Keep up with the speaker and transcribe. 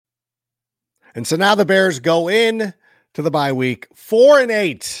And so now the Bears go in to the bye week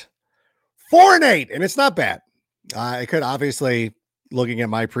 4-8. 4-8, and it's not bad. I could obviously, looking at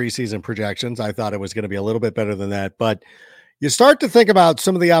my preseason projections, I thought it was going to be a little bit better than that. But you start to think about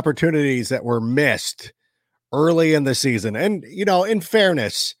some of the opportunities that were missed early in the season. And, in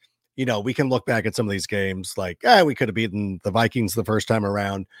fairness, we can look back at some of these games like, we could have beaten the Vikings the first time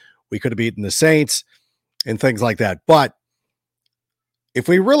around. We could have beaten the Saints and things like that. But if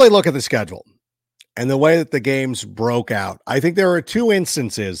we really look at the schedule and the way that the games broke out, I think there are two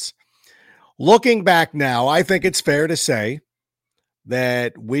instances. Looking back now, I think it's fair to say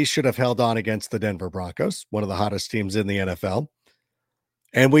that we should have held on against the Denver Broncos, one of the hottest teams in the NFL,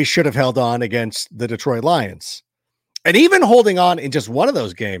 and we should have held on against the Detroit Lions. And even holding on in just one of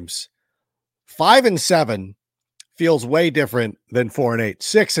those games, 5-7 feels way different than 4-8.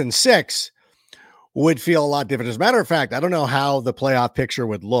 6-6 would feel a lot different. As a matter of fact, I don't know how the playoff picture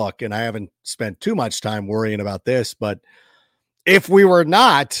would look, and I haven't spent too much time worrying about this, but if we were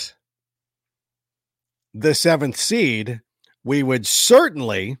not the 7th seed, we would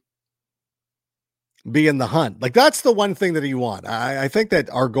certainly be in the hunt. Like, that's the one thing that you want. I think that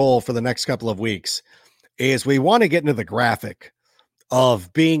our goal for the next couple of weeks is we want to get into the graphic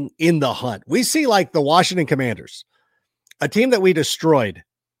of being in the hunt. We see like the Washington Commanders, a team that we destroyed.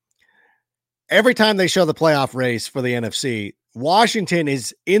 Every time they show the playoff race for the NFC, Washington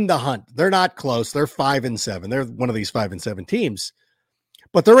is in the hunt. They're not close. They're 5-7. They're one of these 5-7 teams,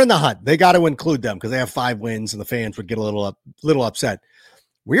 but they're in the hunt. They got to include them because they have 5 wins and the fans would get a little upset.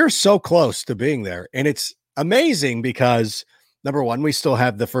 We are so close to being there. And it's amazing because, number one, we still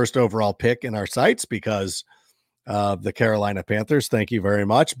have the first overall pick in our sights because of the Carolina Panthers. Thank you very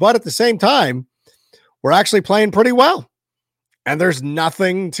much. But at the same time, we're actually playing pretty well. And there's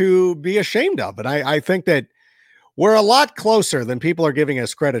nothing to be ashamed of. And I think that we're a lot closer than people are giving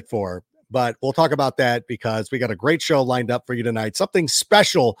us credit for. But we'll talk about that because we got a great show lined up for you tonight. Something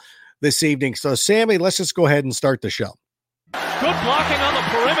special this evening. So, Sammy, let's just go ahead and start the show. Good blocking on the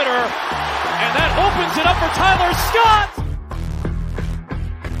perimeter. And that opens it up for Tyler Scott.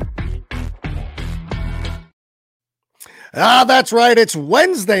 That's right. It's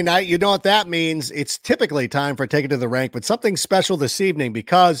Wednesday night. You know what that means. It's typically time for Take It to the Rank, but something special this evening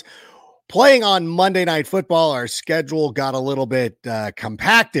because playing on Monday Night Football, our schedule got a little bit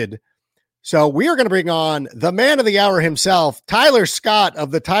compacted. So we are going to bring on the man of the hour himself, Tyler Scott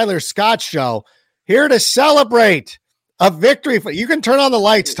of the Tyler Scott Show, here to celebrate a victory. You can turn on the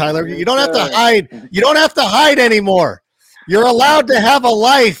lights, Tyler. You don't have to hide. You don't have to hide anymore. You're allowed to have a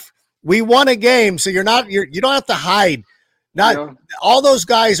life. We won a game, so you don't have to hide. All those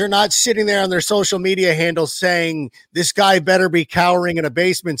guys are not sitting there on their social media handles saying this guy better be cowering in a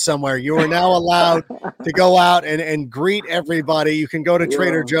basement somewhere. You are now allowed to go out and greet everybody. You can go to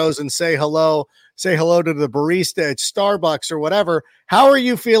Trader Joe's and say hello to the barista at Starbucks or whatever. How are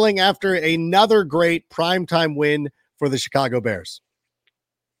you feeling after another great primetime win for the Chicago Bears?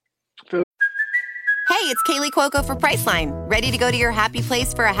 Hey, it's Kaylee Cuoco for Priceline. Ready to go to your happy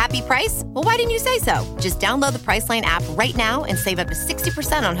place for a happy price? Well, why didn't you say so? Just download the Priceline app right now and save up to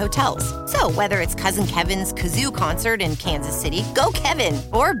 60% on hotels. So whether it's Cousin Kevin's Kazoo Concert in Kansas City, go Kevin,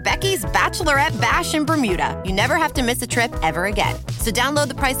 or Becky's Bachelorette Bash in Bermuda, you never have to miss a trip ever again. So download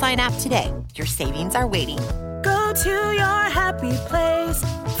the Priceline app today. Your savings are waiting. Go to your happy place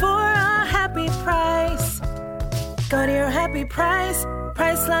for a happy price. Go to your happy price,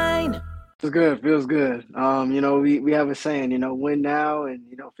 Priceline. Feels good. We have a saying, win now and,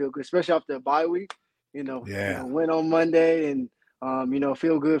 feel good, especially after a bye week, win on Monday and,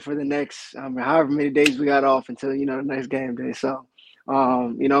 feel good for the next, however many days we got off until, the next game day. So,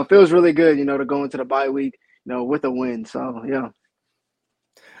 it feels really good, to go into the bye week, with a win. So, yeah.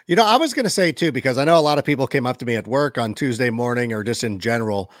 I was going to say too, because I know a lot of people came up to me at work on Tuesday morning or just in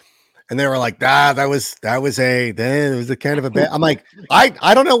general, and they were like, that was a kind of a bad. I'm like,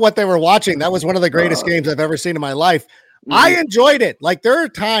 I don't know what they were watching. That was one of the greatest games I've ever seen in my life. Mm-hmm. I enjoyed it. Like, there are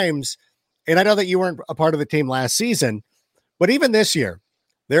times, and I know that you weren't a part of the team last season, but even this year,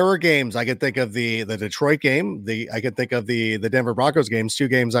 there were games. I could think of the Detroit game. I could think of the Denver Broncos games, 2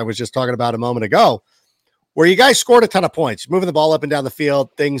 games I was just talking about a moment ago, where you guys scored a ton of points, moving the ball up and down the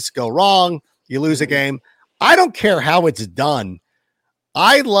field. Things go wrong. You lose a game. I don't care how it's done.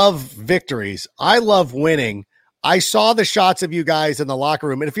 I love victories. I love winning. I saw the shots of you guys in the locker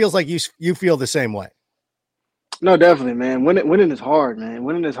room, and it feels like you feel the same way. No, definitely, man. Winning is hard, man.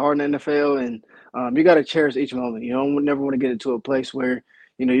 Winning is hard in the NFL, and you got to cherish each moment. You don't never want to get into a place where,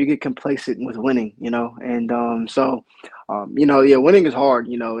 you get complacent with winning, and winning is hard,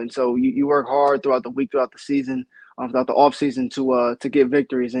 and so you work hard throughout the week, throughout the season, throughout the offseason to get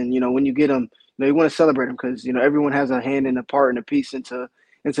victories. And, when you get them, you want to celebrate them because, everyone has a hand and a part and a piece into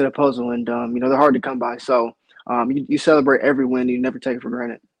the puzzle. And, they're hard to come by. So you celebrate every win. You never take it for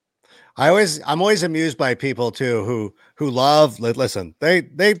granted. I'm always amused by people too who love. Listen,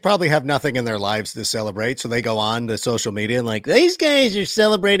 they probably have nothing in their lives to celebrate, so they go on to social media and like, these guys are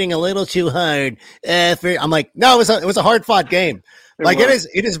celebrating a little too hard. I'm like, no, it was a hard fought game.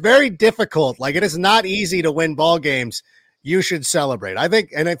 It is very difficult. Like, it is not easy to win ball games. You should celebrate. I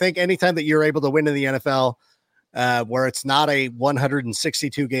think anytime that you're able to win in the NFL, where it's not a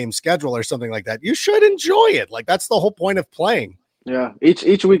 162 game schedule or something like that, you should enjoy it. Like, that's the whole point of playing. Yeah,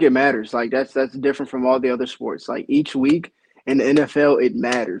 each week it matters. Like, that's different from all the other sports. Like, each week in the NFL, it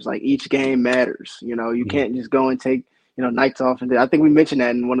matters. Like, each game matters. You can't just go and take nights off. And I think we mentioned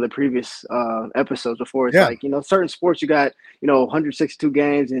that in one of the previous episodes before. It's like, certain sports you got 162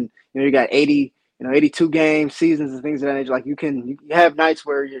 games, and you got 82 game seasons and things of that nature. Like, you have nights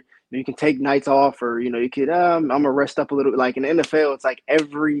where you can take nights off, or you could I'm gonna rest up a little bit. Like, in the NFL, it's like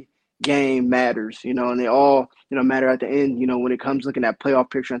every game matters, and they all, matter at the end, when it comes looking at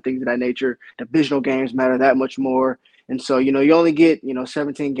playoff picture and things of that nature. Divisional games matter that much more. And so, you only get,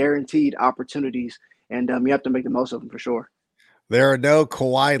 17 guaranteed opportunities, and you have to make the most of them for sure. There are no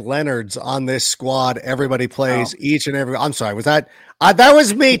Kawhi Leonards on this squad. Everybody plays each and every. I'm sorry. Was that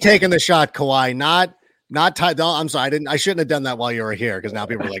was me taking the shot, Kawhi, not Ty. I'm sorry. I shouldn't have done that while you were here, because now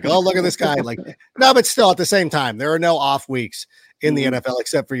people are like, oh, look at this guy. Like, no, but still at the same time, there are no off weeks in the NFL,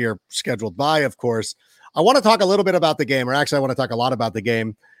 except for your scheduled bye, of course. I want to talk a little bit about the game, or actually I want to talk a lot about the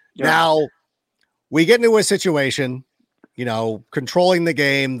game. Yeah. Now, we get into a situation, controlling the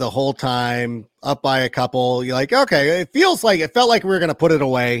game the whole time, up by a couple. You're like, okay, it felt like we were going to put it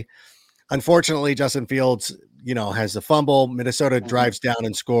away. Unfortunately, Justin Fields, has a fumble. Minnesota drives down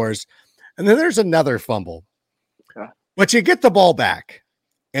and scores. And then there's another fumble. Yeah. But you get the ball back,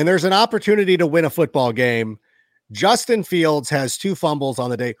 and there's an opportunity to win a football game. Justin Fields has 2 fumbles on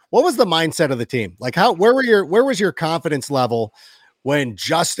the day. What was the mindset of the team? Like, where was your confidence level when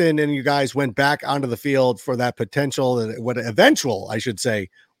Justin and you guys went back onto the field for that eventual, I should say,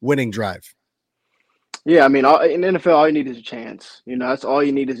 winning drive? Yeah, I mean, in the NFL, all you need is a chance. That's all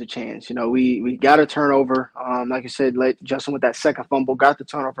you need is a chance. We got a turnover. Like I said, Justin with that second fumble got the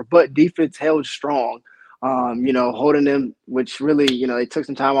turnover, but defense held strong. Holding them, which really, they took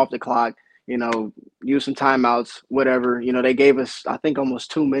some time off the clock. Use some timeouts, whatever. They gave us, I think,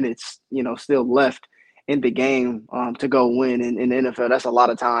 almost 2 minutes, still left in the game to go win. In the NFL, that's a lot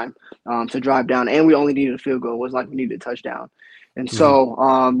of time to drive down. And we only needed a field goal. It wasn't like we needed a touchdown. And so,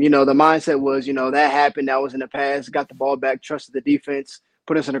 the mindset was, that happened. That was in the past. Got the ball back, trusted the defense,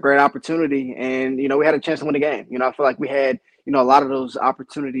 put us in a great opportunity. And, we had a chance to win the game. I feel like we had, a lot of those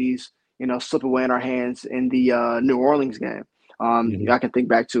opportunities, slip away in our hands in the New Orleans game. I can think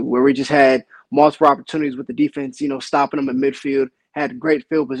back to where we just had multiple opportunities with the defense, stopping them in midfield, had great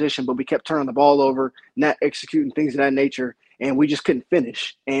field position, but we kept turning the ball over, not executing things of that nature, and we just couldn't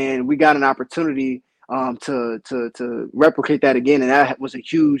finish. And we got an opportunity to replicate that again, and that was a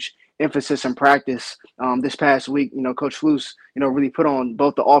huge emphasis in practice this past week. Coach Flus, really put on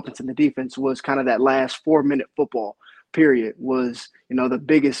both the offense and the defense. Was kind of that last 4-minute football period was,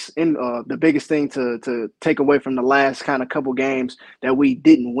 the biggest thing to take away from the last kind of couple games that we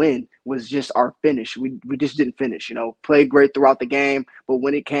didn't win was just our finish. We just didn't finish, played great throughout the game, but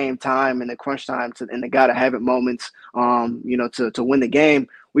when it came time and the crunch time and the gotta have it moments, to win the game,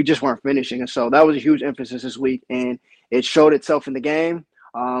 we just weren't finishing. And so that was a huge emphasis this week, and it showed itself in the game.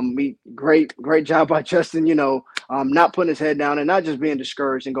 Great job by Justin, not putting his head down and not just being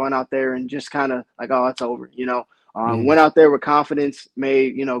discouraged and going out there and just kind of like, oh, it's over, Went out there with confidence,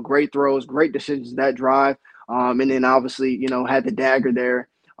 made, great throws, great decisions that drive. And then obviously, had the dagger there,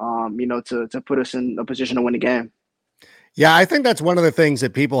 to put us in a position to win the game. Yeah, I think that's one of the things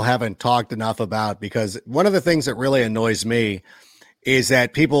that people haven't talked enough about, because one of the things that really annoys me is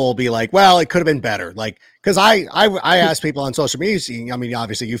that people will be like, well, it could have been better. Like, because I ask people on social media, I mean,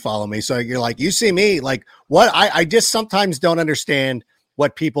 obviously you follow me, so you're like, you see me, like, what I just sometimes don't understand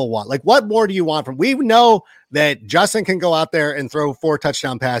what people want. Like, what more do you want from? We know that Justin can go out there and throw 4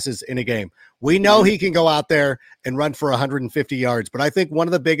 touchdown passes in a game. We know he can go out there and run for 150 yards. But I think one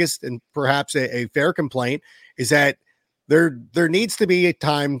of the biggest and perhaps a fair complaint is that there needs to be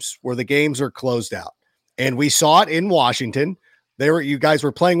times where the games are closed out. And we saw it in Washington. You guys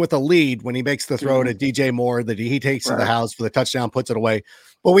were playing with a lead when he makes the throw to DJ Moore that he takes to the house for the touchdown, puts it away.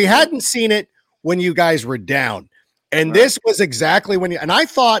 But we hadn't seen it when you guys were down. And this was exactly and I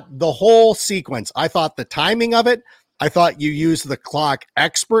thought the whole sequence, I thought the timing of it, I thought you used the clock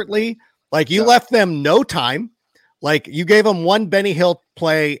expertly. Like, you left them no time. Like you gave him one Benny Hill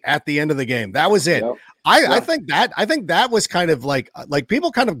play at the end of the game. That was it. Yep. I think that was kind of like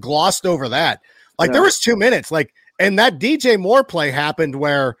people kind of glossed over that. Like there was 2 minutes, and that DJ Moore play happened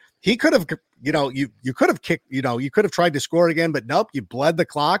where he could have, you could have kicked, you could have tried to score it again, but nope, you bled the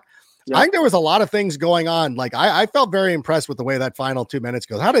clock. Yep. I think there was a lot of things going on. Like I felt very impressed with the way that final 2 minutes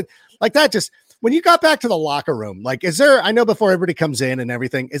goes. How did that just, when you got back to the locker room, like, is there, I know before everybody comes in and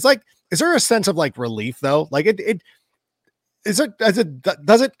everything, is there a sense of like relief though? Like does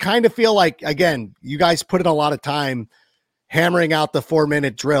it kind of feel like, again, you guys put in a lot of time hammering out the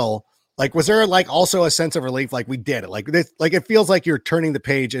 4-minute drill. Like, was there like also a sense of relief? Like we did it, like this, like it feels like you're turning the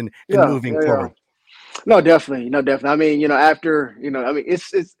page and moving forward. No, definitely. I mean, after,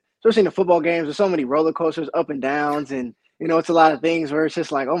 it's especially in the football games, there's so many roller coasters, up and downs. And, it's a lot of things where it's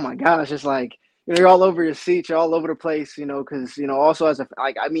just like, oh my gosh, it's like, you're all over your seats, you're all over the place, because, also as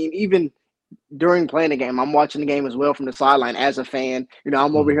even during playing the game, I'm watching the game as well from the sideline as a fan.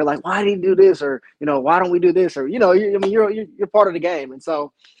 I'm over here like, why did he do this? Or, why don't we do this? Or, you're part of the game. And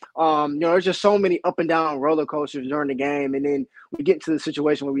so, there's just so many up and down roller coasters during the game. And then we get to the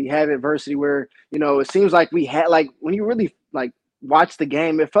situation where we have adversity where, it seems like we had, like, when you really like watch the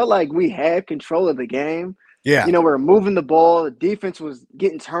game, it felt like we had control of the game. Yeah. We were moving the ball. The defense was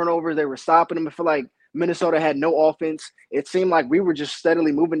getting turnovers. They were stopping them. I feel like Minnesota had no offense. It seemed like we were just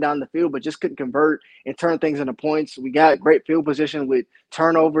steadily moving down the field, but just couldn't convert and turn things into points. We got great field position with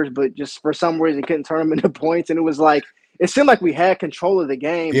turnovers, but just for some reason couldn't turn them into points. And it was like, it seemed like we had control of the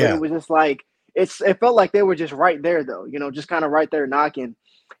game, but it was just like, it felt like they were just right there though, just kind of right there knocking.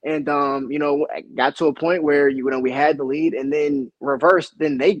 And, got to a point where, we had the lead and then reversed,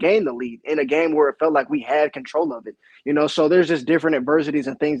 then they gained the lead in a game where it felt like we had control of it, so there's just different adversities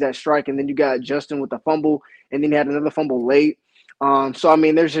and things that strike. And then you got Justin with the fumble and then you had another fumble late. So, I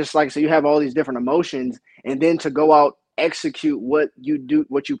mean, there's just you have all these different emotions and then to go out, execute what you do,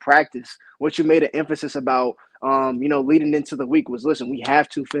 what you practice, what you made an emphasis about, leading into the week was, listen, we have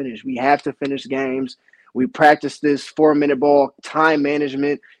to finish games. We practice this 4-minute ball, time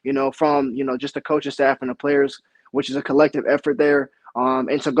management, from, just the coaching staff and the players, which is a collective effort there.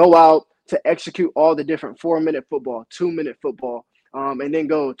 And to go out to execute all the different 4-minute football, 2-minute football, and then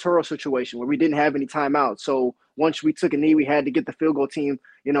go Turo situation where we didn't have any timeouts. So once we took a knee, we had to get the field goal team,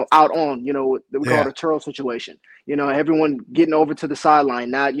 out on, we call it a Turo situation. Everyone getting over to the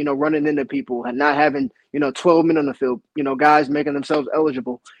sideline, not, running into people and not having, 12 men on the field, guys making themselves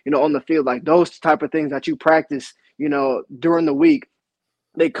eligible, on the field. Like those type of things that you practice, during the week,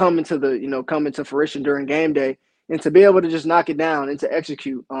 they come into fruition during game day. And to be able to just knock it down and to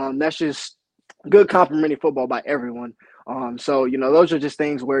execute, that's just good complimentary football by everyone. So, those are just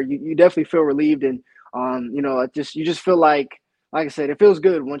things where you definitely feel relieved and, you just feel like I said, it feels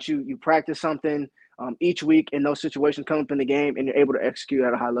good once you practice something each week and those situations come up in the game and you're able to execute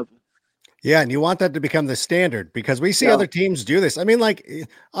at a high level. Yeah. And you want that to become the standard because we see other teams do this. I mean, like,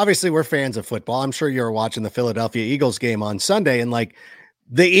 obviously we're fans of football. I'm sure you were watching the Philadelphia Eagles game on Sunday and like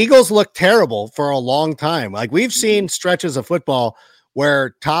the Eagles look terrible for a long time. Like we've seen stretches of football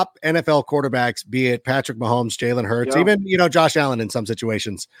where top NFL quarterbacks, be it Patrick Mahomes, Jalen Hurts, even, Josh Allen in some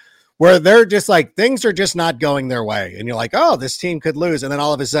situations, where they're just like, things are just not going their way. And you're like, oh, this team could lose. And then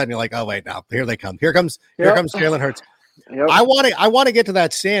all of a sudden you're like, oh, wait, now here they come. Here comes Jalen Hurts. Yep. I want to get to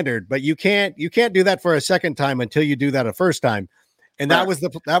that standard, but you can't do that for a second time until you do that a first time. And that was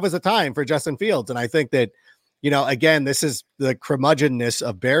the time for Justin Fields. And I think that, again, this is the curmudgeonness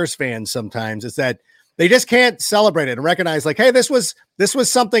of Bears fans sometimes is that they just can't celebrate it and recognize like, hey, this was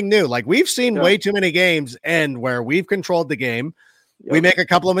something new. Like we've seen way too many games end where we've controlled the game. Yep. We make a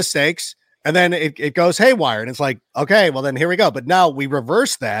couple of mistakes and then it goes haywire. And it's like, okay, well then here we go. But now we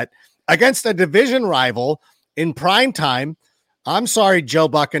reverse that against a division rival in prime time. I'm sorry, Joe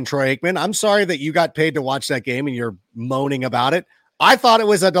Buck and Troy Aikman. I'm sorry that you got paid to watch that game and you're moaning about it. I thought it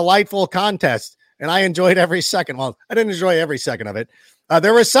was a delightful contest and I enjoyed every second. Well, I didn't enjoy every second of it.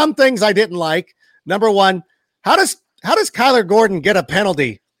 There were some things I didn't like. Number one, how does Kyler Gordon get a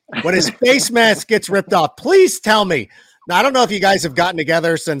penalty when his face mask gets ripped off? Please tell me. Now, I don't know if you guys have gotten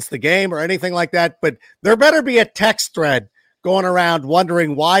together since the game or anything like that, but there better be a text thread going around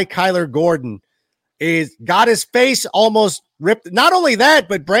wondering why Kyler Gordon got his face almost ripped. Not only that,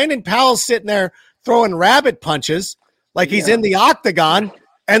 but Brandon Powell's sitting there throwing rabbit punches like he's in the octagon,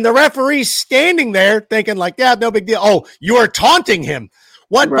 and the referee's standing there thinking like, yeah, no big deal. Oh, you are taunting him.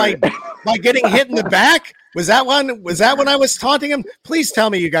 What, right. by getting hit in the back? Was that when I was taunting him? Please tell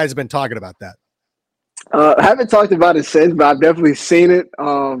me you guys have been talking about that. I haven't talked about it since, but I've definitely seen it.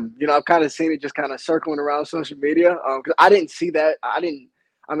 I've kind of seen it just kind of circling around social media. Because I didn't see that. I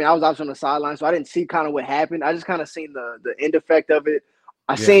mean, I was obviously on the sideline, so I didn't see kind of what happened. I just kind of seen the end effect of it.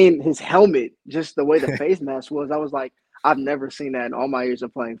 I seen his helmet, just the way the face mask was. I was like, I've never seen that in all my years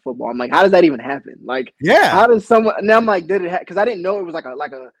of playing football. I'm like, how does that even happen? Like, how does someone? Now I'm like, did it? Because I didn't know it was like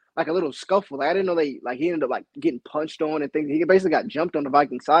a little scuffle. Like I didn't know he ended up like getting punched on and things. He basically got jumped on the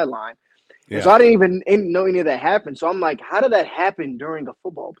Viking sideline. Yeah. And so I didn't even know any of that happened. So I'm like, how did that happen during a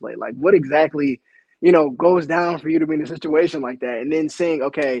football play? Like, what exactly, goes down for you to be in a situation like that? And then seeing,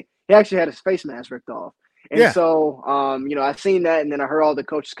 okay, he actually had his face mask ripped off. And so, I seen that, and then I heard all the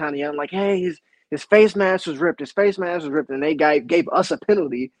coaches kind of yelling like, hey, his face mask was ripped. His face mask was ripped, and they gave us a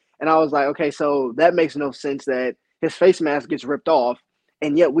penalty. And I was like, okay, so that makes no sense that his face mask gets ripped off,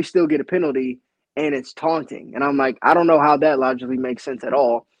 and yet we still get a penalty, and it's taunting. And I'm like, I don't know how that logically makes sense at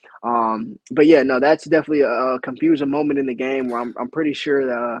all. But yeah, no, that's definitely a confusing moment in the game where I'm pretty sure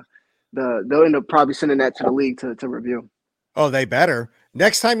that they'll end up probably sending that to the league to review. Oh, they better.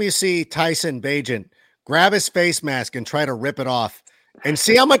 Next time you see Tyson Bagent, grab his face mask and try to rip it off and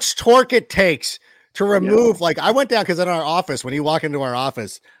see how much torque it takes to remove. Like I went down because in our office, when you walk into our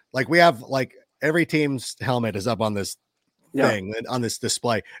office, like we have like every team's helmet is up on this thing, on this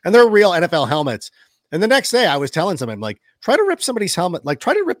display, and they're real NFL helmets. And the next day I was telling someone, like, try to rip somebody's helmet, like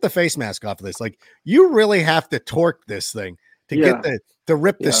try to rip the face mask off of this. Like you really have to torque this thing to get to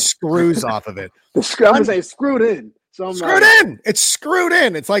rip the screws off of it. The screws say screwed in. So I'm screwed in. It's screwed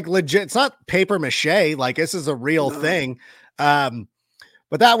in. It's like legit. It's not paper mache. Like this is a real thing.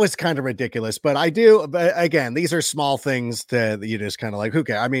 But that was kind of ridiculous. But again, these are small things that you just kind of like, who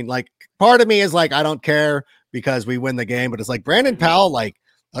cares? I mean, like part of me is like, I don't care because we win the game, but it's like Brandon Powell, like,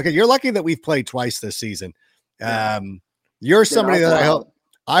 okay, you're lucky that we've played twice this season. You're somebody that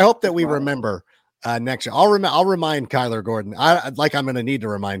I hope that we remember next year. I'll remind Kyler Gordon. I'm going to need to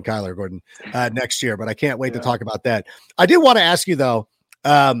remind Kyler Gordon next year, but I can't wait to talk about that. I do want to ask you though.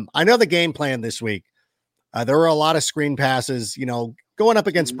 I know the game plan this week. There were a lot of screen passes, going up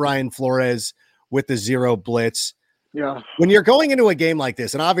against Brian Flores with the zero blitz. Yeah. When you're going into a game like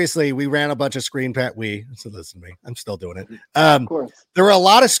this, and obviously we ran a bunch of screen so listen to me, I'm still doing it. Of course. There were a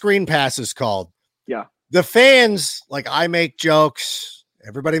lot of screen passes called. Yeah. The fans, like I make jokes.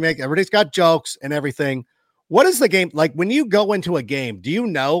 Everybody's got jokes and everything. What is the game like when you go into a game? Do you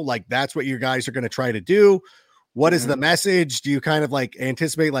know like that's what you guys are going to try to do? What is the message? Do you kind of like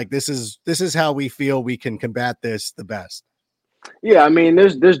anticipate like this is how we feel we can combat this the best? Yeah, I mean,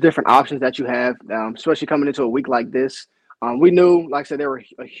 there's different options that you have, especially coming into a week like this. We knew, like I said, they were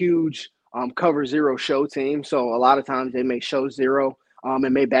a huge cover zero show team. So a lot of times they may show zero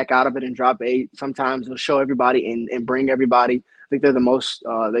and may back out of it and drop 8. Sometimes they'll show everybody and bring everybody. I think they're the most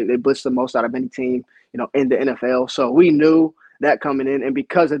they blitz the most out of any team, in the NFL. So we knew that coming in, and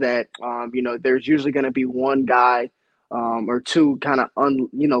because of that, there's usually going to be one guy or two kind of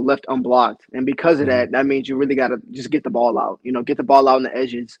left unblocked, and because of that means you really got to just get the ball out. Get the ball out on the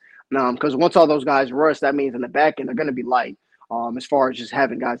edges, because once all those guys rush, that means in the back end they're going to be light as far as just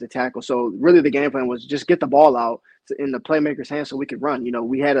having guys to tackle. So really, the game plan was just get the ball out in the playmakers' hands so we could run.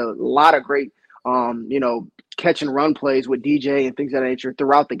 We had a lot of great catch and run plays with DJ and things of that nature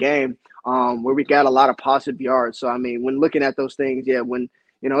throughout the game, where we got a lot of positive yards. So I mean, when looking at those things,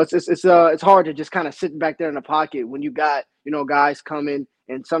 it's hard to just kind of sit back there in the pocket when you got guys coming,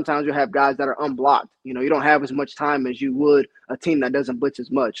 and sometimes you have guys that are unblocked. You don't have as much time as you would a team that doesn't blitz as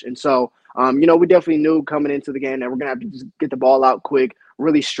much. And so we definitely knew coming into the game that we're gonna have to just get the ball out quick,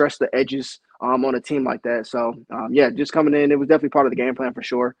 really stress the edges on a team like that. So just coming in, it was definitely part of the game plan for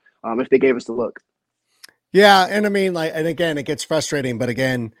sure. If they gave us the look. Yeah, and I mean, and again, it gets frustrating, but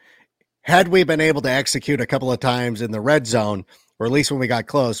again, had we been able to execute a couple of times in the red zone, or at least when we got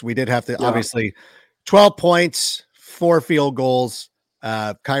close, we did have to obviously 12 points, 4 field goals.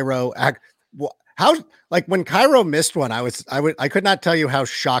 Cairo, how like when Cairo missed one, I could not tell you how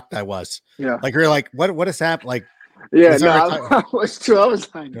shocked I was. Yeah, like you're like, what has happened? Like, I was too. I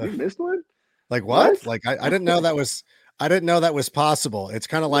was like, you missed one. Like what? Like I didn't know that was. I didn't know that was possible. It's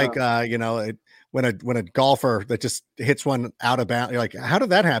kind of like when a golfer that just hits one out of bounds, you're like, how did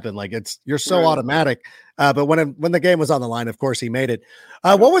that happen? Like you're so automatic. But when the game was on the line, of course he made it.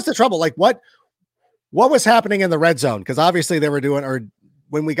 What was the trouble? Like what was happening in the red zone? Because obviously they were doing, or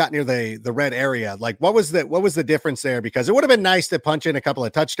when we got near the red area, like what was the difference there? Because it would have been nice to punch in a couple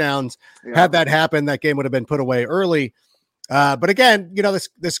of touchdowns. Had that happen, that game would have been put away early. But again,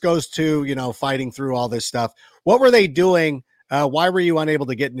 this goes to, fighting through all this stuff. What were they doing? Why were you unable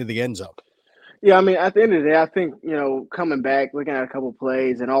to get into the end zone? Yeah, I mean, at the end of the day, I think, coming back, looking at a couple of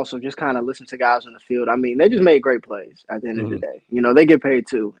plays and also just kind of listening to guys on the field, I mean, they just made great plays at the end of the day. They get paid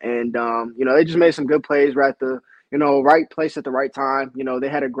too. And, they just made some good plays right at the, right place at the right time. They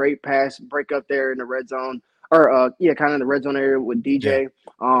had a great pass break up there in the red zone, or kind of in the red zone area with DJ.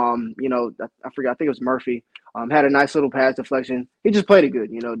 I forgot. I think it was Murphy. Had a nice little pass deflection. He just played it good.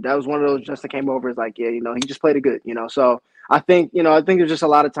 That was one of those just that came over. It's like, yeah, he just played it good. So I think there's just a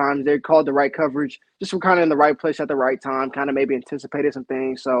lot of times they called the right coverage, just were kind of in the right place at the right time, kind of maybe anticipated some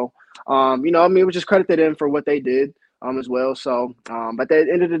things. So, it was just credit to them for what they did as well. So, but at the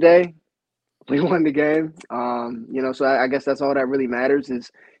end of the day, we won the game. So I guess that's all that really matters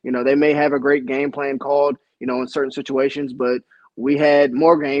is, they may have a great game plan called, in certain situations, but we had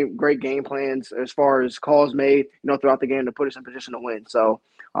more great game plans as far as calls made, throughout the game to put us in position to win. So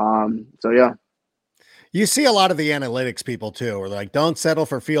yeah. You see a lot of the analytics people too, or like, don't settle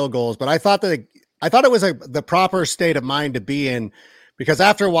for field goals. But I thought it was the proper state of mind to be in, because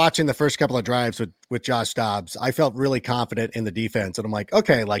after watching the first couple of drives with Josh Dobbs, I felt really confident in the defense. And I'm like,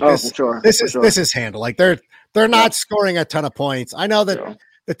 okay, like this is handled. Like they're not scoring a ton of points. I know that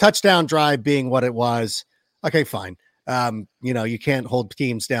the touchdown drive being what it was. Okay, fine. You can't hold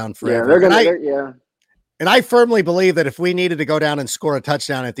teams down forever. And I firmly believe that if we needed to go down and score a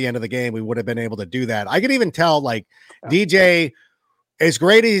touchdown at the end of the game, we would have been able to do that. I could even tell, like, DJ, as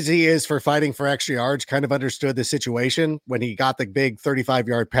great as he is for fighting for extra yards, kind of understood the situation when he got the big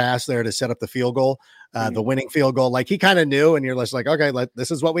 35-yard pass there to set up the field goal, the winning field goal. Like, he kind of knew, and you're just like, okay, this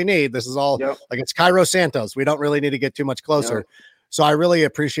is what we need. This is all like, it's Cairo Santos. We don't really need to get too much closer. So I really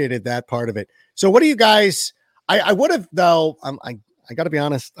appreciated that part of it. So what do you guys? I would have, though. I got to be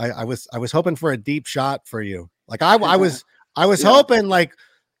honest. I was hoping for a deep shot for you. Like I was hoping, like,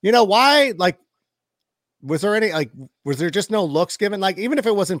 why? Like, was there just no looks given? Like, even if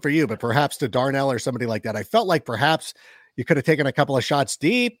it wasn't for you, but perhaps to Darnell or somebody like that, I felt like perhaps you could have taken a couple of shots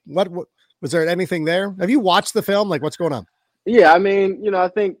deep. What was there anything there? Have you watched the film? Like, what's going on? Yeah, I mean, I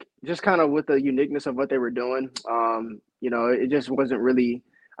think just kind of with the uniqueness of what they were doing, it just wasn't really,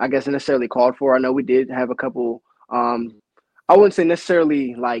 I guess, necessarily called for. I know we did have a couple, I wouldn't say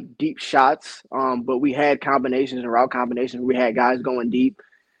necessarily like deep shots, but we had combinations and route combinations. We had guys going deep.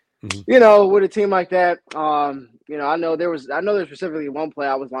 With a team like that, I know there's specifically one play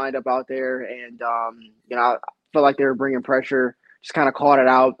I was lined up out there, and I felt like they were bringing pressure. Just kind of caught it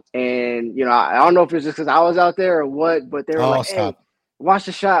out, and I don't know if it's just because I was out there or what, but they were like, "Hey, watch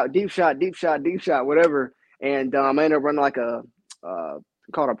the shot, deep shot, deep shot, deep shot, whatever." And I ended up running like a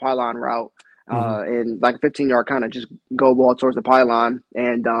called a pylon route. And like a 15-yard kind of just go ball towards the pylon,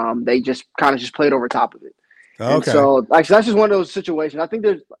 and they just kind of just played over top of it. Okay. And so actually, that's just one of those situations. I think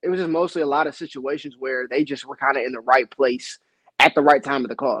it was just mostly a lot of situations where they just were kind of in the right place at the right time of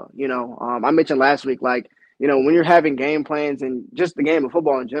the call. I mentioned last week, like, when you're having game plans and just the game of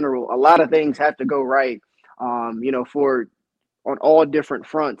football in general, a lot of things have to go right, for on all different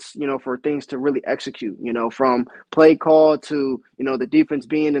fronts, for things to really execute, from play call to, the defense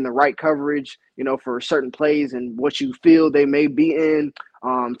being in the right coverage, for certain plays and what you feel they may be in,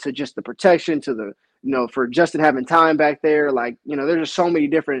 to just the protection, to the, for Justin having time back there. Like, there's just so many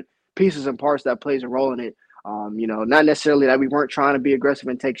different pieces and parts that plays a role in it. Not necessarily that we weren't trying to be aggressive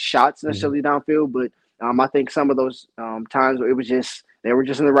and take shots necessarily downfield, but I think some of those times it was just, they were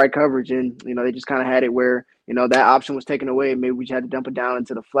just in the right coverage, and, they just kind of had it where, that option was taken away. Maybe we just had to dump it down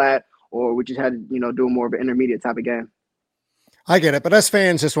into the flat, or we just had to, do more of an intermediate type of game. I get it. But us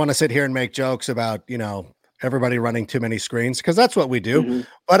fans just want to sit here and make jokes about, everybody running too many screens, because that's what we do.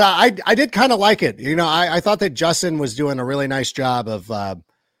 But I did kind of like it. I thought that Justin was doing a really nice job of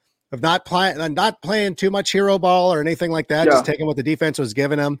not playing too much hero ball or anything like that, just taking what the defense was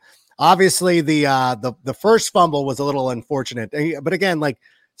giving him. Obviously, the first fumble was a little unfortunate. But again, like,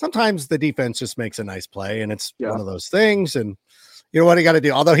 sometimes the defense just makes a nice play, and it's one of those things. And you know what you got to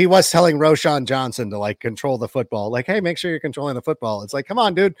do? Although he was telling Roshan Johnson to, like, control the football, like, hey, make sure you're controlling the football. It's like, come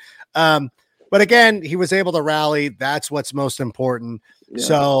on, dude. But again, he was able to rally. That's what's most important. Yeah.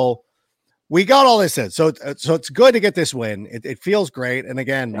 So we got all this in. So it's good to get this win. It feels great. And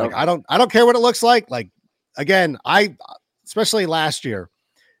again, like, I don't care what it looks like. Like, again, especially last year,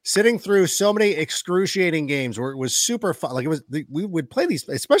 sitting through so many excruciating games where it was super fun. Like, we would play these,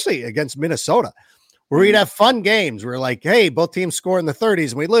 especially against Minnesota, where we'd have fun games. We're like, hey, both teams score in the 30s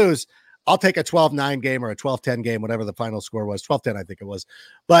and we lose. I'll take a 12-9 game or a 12-10 game, whatever the final score was. 12-10, I think it was.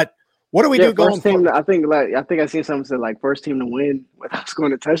 But what do we do going forward? I think I seen something said, like, first team to win without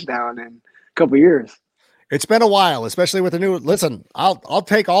scoring a touchdown in a couple years. It's been a while, especially with the new. Listen, I'll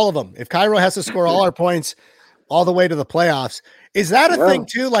take all of them. If Cairo has to score all our points all the way to the playoffs, is that a thing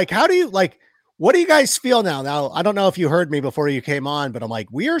too? Like, what do you guys feel now? Now, I don't know if you heard me before you came on, but I'm like,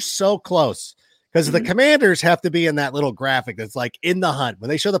 we are so close, because the Commanders have to be in that little graphic that's like in the hunt when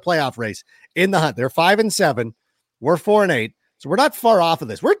they show the playoff race, in the hunt. They're 5-7. We're 4-8. So we're not far off of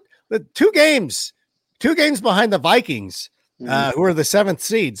this. We're the two games behind the Vikings, who are the 7th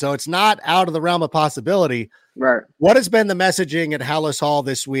seed. So it's not out of the realm of possibility. Right. What has been the messaging at Hallis Hall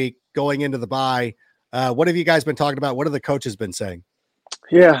this week going into the bye? What have you guys been talking about? What have the coaches been saying?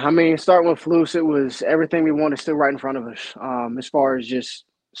 Yeah, I mean, starting with Flus, it was everything we wanted still right in front of us. As far as just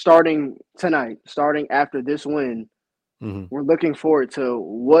starting tonight, starting after this win, we're looking forward to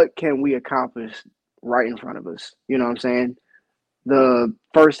what can we accomplish right in front of us. You know what I'm saying? The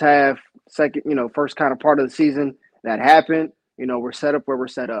first half, first kind of part of the season that happened, we're set up where we're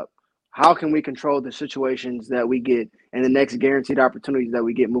set up. How can we control the situations that we get and the next guaranteed opportunities that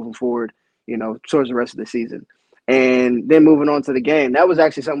we get moving forward, towards the rest of the season? And then moving on to the game, that was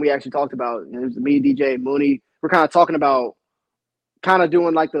actually something we actually talked about. It was me, DJ, Mooney. We're kind of talking about kind of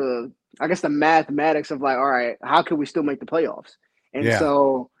doing like the mathematics of like, all right, how can we still make the playoffs? And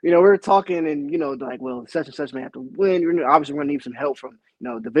so, we were talking and, like, well, such and such may have to win. Obviously, we're going to need some help from,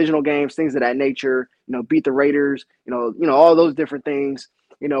 divisional games, things of that nature, beat the Raiders, all those different things,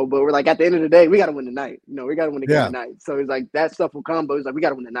 but we're like, at the end of the day, we got to win tonight. We got to win the game tonight. So it's like that stuff will come, but it's like, we got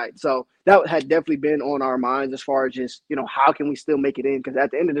to win tonight. So that had definitely been on our minds as far as just, how can we still make it in? Because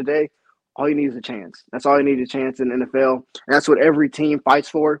at the end of the day, all you need is a chance. That's all you need, a chance in the NFL. And that's what every team fights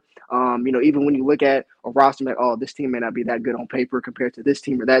for. Even when you look at a roster, like, oh, this team may not be that good on paper compared to this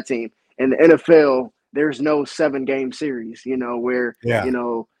team or that team. In the NFL, there's no 7-game series, where,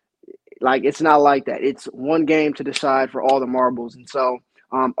 like, it's not like that. It's one game to decide for all the marbles. And so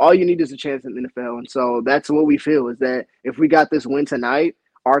all you need is a chance in the NFL. And so that's what we feel is that if we got this win tonight,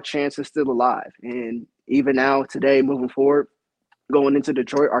 our chance is still alive. And even now, today, moving forward, going into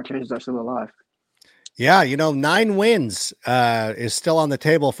Detroit, our chances are still alive. Yeah, 9 wins is still on the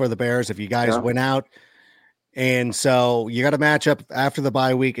table for the Bears if you guys win out. And so you got to match up after the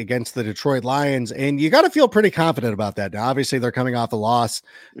bye week against the Detroit Lions, and you got to feel pretty confident about that. Now, obviously, they're coming off a loss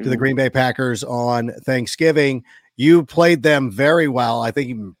to the Green Bay Packers on Thanksgiving. You played them very well. I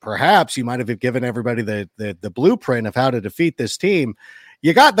think perhaps you might have given everybody the blueprint of how to defeat this team.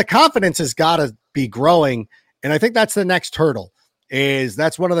 You got the confidence has got to be growing, and I think that's the next hurdle.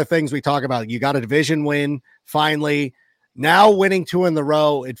 That's one of the things we talk about. You got a division win finally. Now winning 2 in the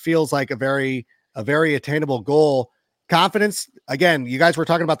row, it feels like a very attainable goal. Confidence, again, you guys were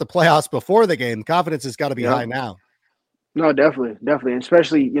talking about the playoffs before the game. Confidence has got to be high now. No, definitely. And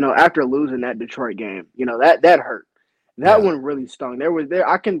especially, after losing that Detroit game, that hurt. That one really stung.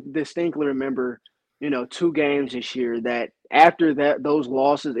 I can distinctly remember, 2 games this year that after those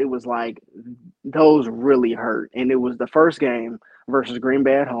losses, it was like those really hurt. And it was the first game versus Green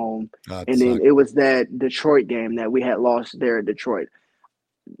Bay at home. And then it was that Detroit game that we had lost there at Detroit.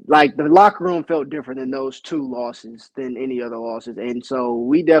 Like, the locker room felt different in those 2 losses than any other losses. And so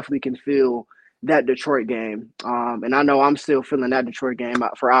we definitely can feel that Detroit game. And I know I'm still feeling that Detroit game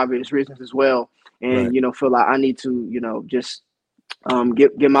for obvious reasons as well. And, feel like I need to, just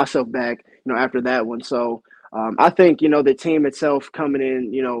get myself back, after that one. So I think, the team itself coming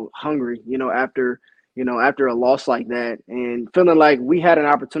in, hungry, after a loss like that and feeling like we had an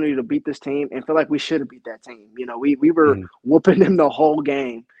opportunity to beat this team and feel like we should have beat that team. We were whooping them the whole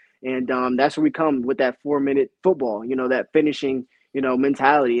game. And that's where we come with that 4-minute football, that finishing,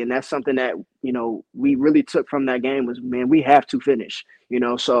 mentality. And that's something that, we really took from that game was, man, we have to finish,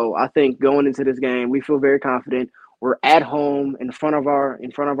 So I think going into this game, we feel very confident. We're at home in front of our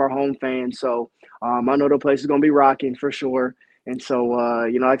home fans. So I know the place is going to be rocking for sure. And so,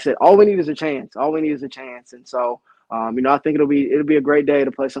 like I said, all we need is a chance. And so, I think it'll be a great day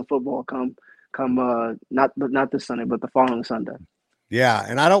to play some football come not this Sunday, but the following Sunday. Yeah.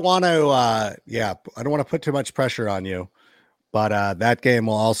 And I don't want to put too much pressure on you, but that game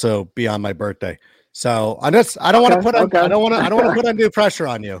will also be on my birthday. So I don't want to put undue pressure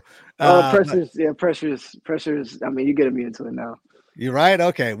on you. Pressure's, I mean, you're getting me into it now. You're right.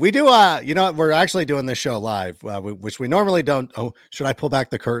 Okay. We do, we're actually doing this show live, which we normally don't. Oh, should I pull back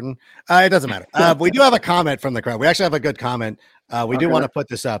the curtain? It doesn't matter. We do have a comment from the crowd. We actually have a good comment. We do want to put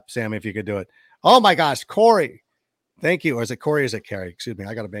this up, Sammy, if you could do it. Oh my gosh, Corey. Thank you. Or is it Corey? Or is it Carrie? Excuse me.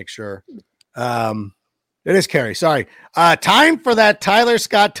 I got to make sure. It is Carrie. Sorry. Time for that Tyler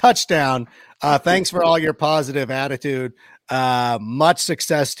Scott touchdown. Thanks for all your positive attitude. Much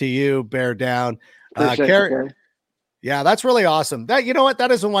success to you. Bear down. Carrie. Yeah, that's really awesome. That, you know what? That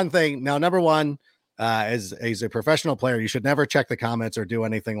is the one thing. Now, number one, as a professional player, you should never check the comments or do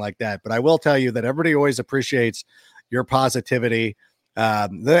anything like that. But I will tell you that everybody always appreciates your positivity.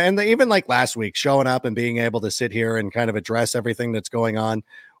 Even like last week, showing up and being able to sit here and kind of address everything that's going on.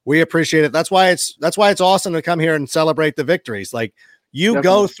 We appreciate it. That's why it's awesome to come here and celebrate the victories. Like you Definitely.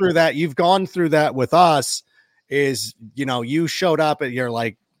 Go through that. You've gone through that with us. is, you showed up at your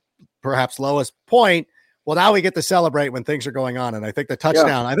like perhaps lowest point. Well, now we get to celebrate when things are going on. And I think the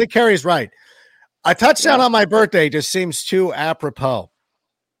touchdown, I think Kerry's right. A touchdown on my birthday just seems too apropos,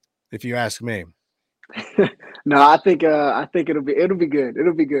 if you ask me. No, I think it'll be good.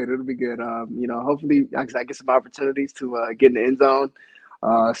 It'll be good. Hopefully I get some opportunities to get in the end zone.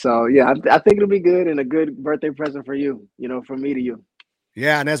 So yeah, I think it'll be good and a good birthday present for you, from me to you.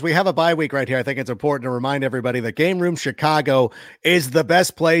 Yeah, and as we have a bye week right here, I think it's important to remind everybody that Game Room Chicago is the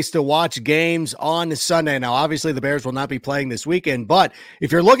best place to watch games on Sunday. Now, obviously, the Bears will not be playing this weekend, but if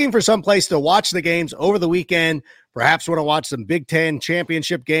you're looking for some place to watch the games over the weekend, perhaps want to watch some Big Ten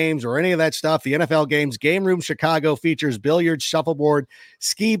championship games or any of that stuff, the NFL games, Game Room Chicago features billiards, shuffleboard,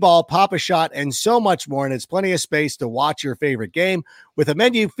 skee ball, pop-a-shot, and so much more, and it's plenty of space to watch your favorite game with a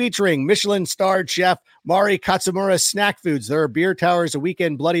menu featuring Michelin-starred chef Mari Katsumura's snack foods. There are beer towers, a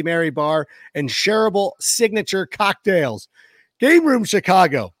weekend Bloody Mary bar, and shareable signature cocktails. Game Room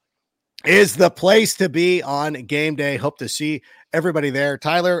Chicago is the place to be on game day. Hope to see everybody there.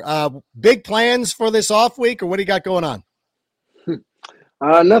 Tyler, big plans for this off week, or what do you got going on?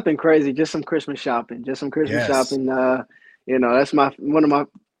 Nothing crazy. Just some Christmas shopping. Shopping. That's it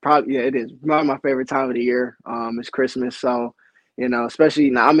is one of my favorite time of the year. It's Christmas. So,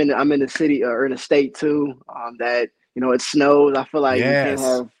 especially now I'm in the city or in the state too. That it snows. I feel like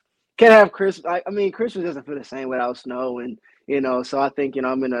you can't have Christmas. Christmas doesn't feel the same without snow, and so I think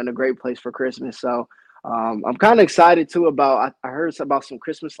I'm in a great place for Christmas. So I'm kind of excited too about. I heard about some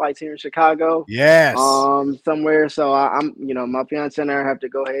Christmas lights here in Chicago. Yes. Somewhere. So I'm my fiance and I have to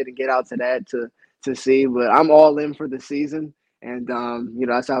go ahead and get out to that to see. But I'm all in for the season. And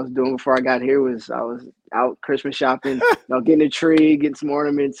that's what I was doing before I got here. I was out Christmas shopping, getting a tree, getting some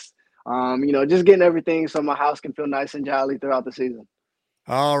ornaments, just getting everything so my house can feel nice and jolly throughout the season.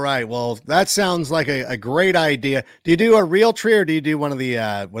 All right. Well, that sounds like a great idea. Do you do a real tree or do you do one of the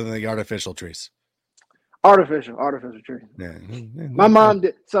artificial trees? Artificial tree. Yeah. My mom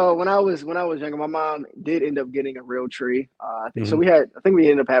did. So when I was younger, my mom did end up getting a real tree. I think so. We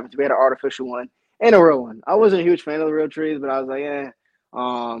ended up having we had an artificial one and a real one. I wasn't a huge fan of the real trees, but I was like,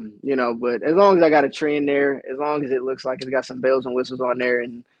 but as long as I got a tree in there, as long as it looks like it's got some bells and whistles on there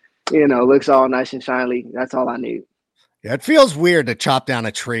and, looks all nice and shiny, that's all I need. Yeah, it feels weird to chop down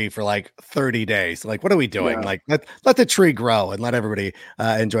a tree for like 30 days. Like, what are we doing? Yeah. Like, let the tree grow and let everybody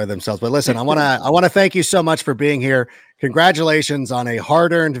enjoy themselves. But listen, I want to thank you so much for being here. Congratulations on a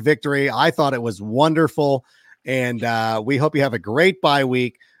hard-earned victory. I thought it was wonderful, and we hope you have a great bye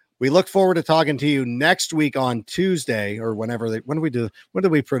week. We look forward to talking to you next week on Tuesday or when do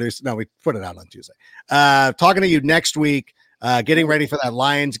we produce? No, we put it out on Tuesday. Talking to you next week, getting ready for that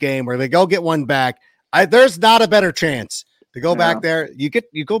Lions game where they go get one back. There's not a better chance to go back there. You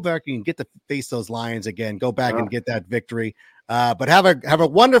go back and you get to face those Lions again. Go back and get that victory. But have a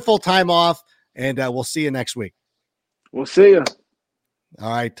wonderful time off, and we'll see you next week. We'll see you. All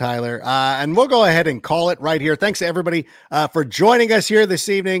right, Tyler. And we'll go ahead and call it right here. Thanks to everybody for joining us here this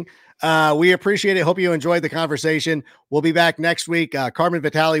evening. We appreciate it. Hope you enjoyed the conversation. We'll be back next week. Carmen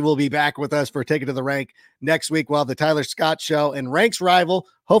Vitale will be back with us for Take It to the Rank next week. We'll have the Tyler Scott Show and Rank's Rival.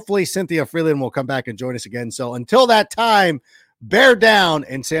 Hopefully Cynthia Freeland will come back and join us again. So until that time, bear down.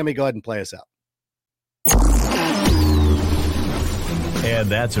 And Sammy, go ahead and play us out. And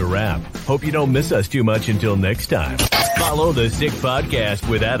that's a wrap. Hope you don't miss us too much until next time. Follow the Sick Podcast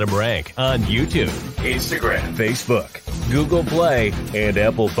with Adam Rank on YouTube, Instagram, Facebook, Google Play, and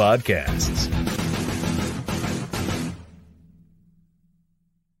Apple Podcasts.